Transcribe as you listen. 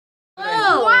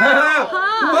Hello.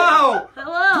 Wow.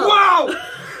 Hello. Wow.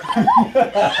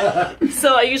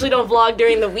 So I usually don't vlog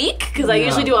during the week because I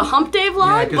usually do a hump day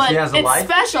vlog, but it's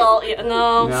special. Yeah,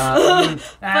 no.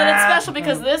 But it's special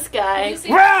because this guy is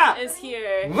here. It's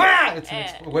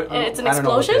an explosion. I don't know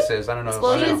what this is. I don't know.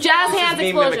 Explosion. Jazz hands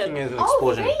explosion. An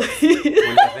explosion.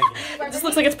 This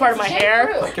looks like it's part of my hair.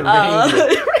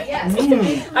 Yes.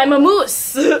 I'm a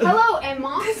moose. Hello,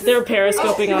 Emma. They're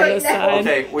periscoping on this side.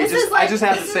 Okay, I just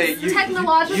have to say, you two look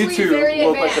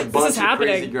like a bunch of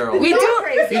crazy girls. We do.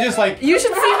 You just like. You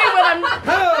should see me when I'm.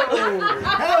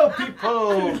 Hello,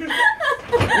 people.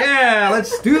 Yeah,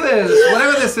 let's do this.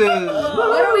 Whatever this is.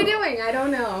 What are we doing? I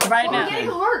don't know. Right now. We're getting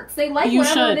hearts. They like You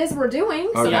whatever should. it is we're doing,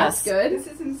 so that's good. This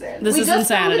is insanity. This is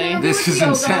insanity. This is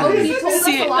insanity.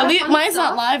 See, at least mine's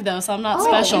not live though, so I'm not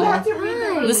special.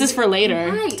 This is for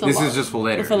later. This is just for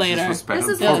later. For later. This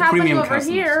is what's happening over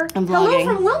here. I'm Hello vlogging.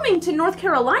 from Wilmington, North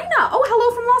Carolina. Oh, hello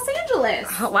from Los Angeles.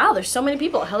 Oh, wow, there's so many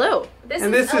people. Hello.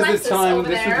 And this is the time.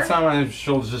 This is the time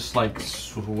she'll just like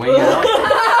swing out.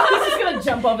 I'm just gonna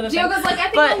jump over the thing. Diogo's like, I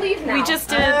think But I'll leave now. we just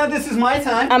did. This is my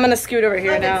time. I'm gonna scoot over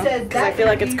here now because I feel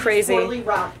like it's crazy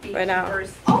right now.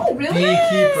 Oh, really?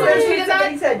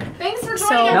 Thanks for joining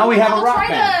us. Now we have a rock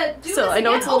band. So I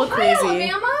know it's a little crazy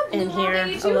in here a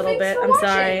little bit. I'm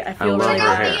sorry. I feel really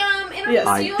bad.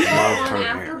 I love her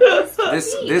hair.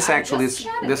 This actually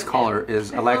this color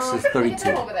is Alexis 32.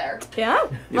 Yeah. All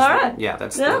right. Yeah,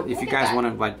 that's the, if you guys want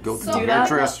to like go to the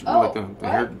hairdress, like the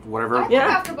hair whatever.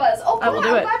 Yeah. I will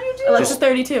do it. Alexis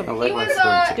 32. Alexis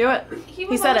 32. Do it.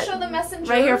 He said it.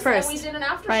 Right here first.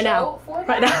 Right now.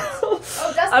 Right now.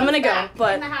 I'm gonna go,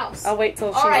 but I'll wait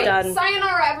till she's done.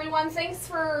 Sayonara, everyone. Thanks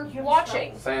for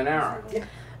watching. Sayonara.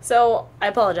 So I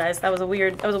apologize. That was a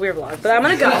weird vlog, but I'm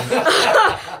gonna go.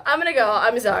 I'm gonna go.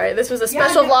 I'm sorry. This was a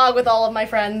special vlog with all of my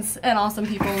friends and awesome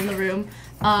people in the room.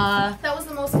 That was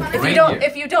the most fun. If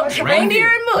you don't, reindeer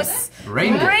and moose.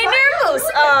 Reindeer and moose.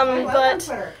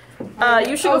 But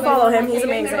you should go follow him. He's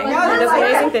amazing. He does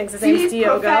amazing things. His name's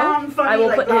Diogo. I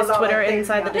will put his Twitter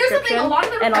inside the description,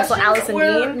 and also Allison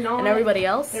Dean and everybody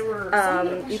else.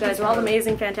 You guys are all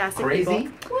amazing, fantastic people.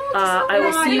 I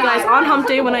will see you guys on Hump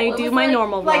Day when I do my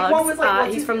normal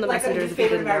vlogs. He's from the Messengers, if you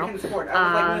didn't know.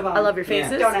 I love your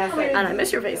faces, and I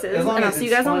miss your faces. And I'll see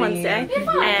you guys on Wednesday.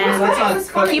 And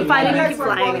keep fighting and keep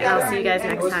flying. And I'll see you guys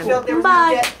next time.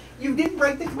 Bye. You didn't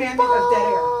break the commandment of dead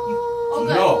air.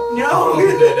 No. You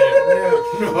did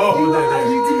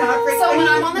not break. So when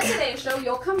I'm on the Today Show,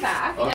 you'll come back.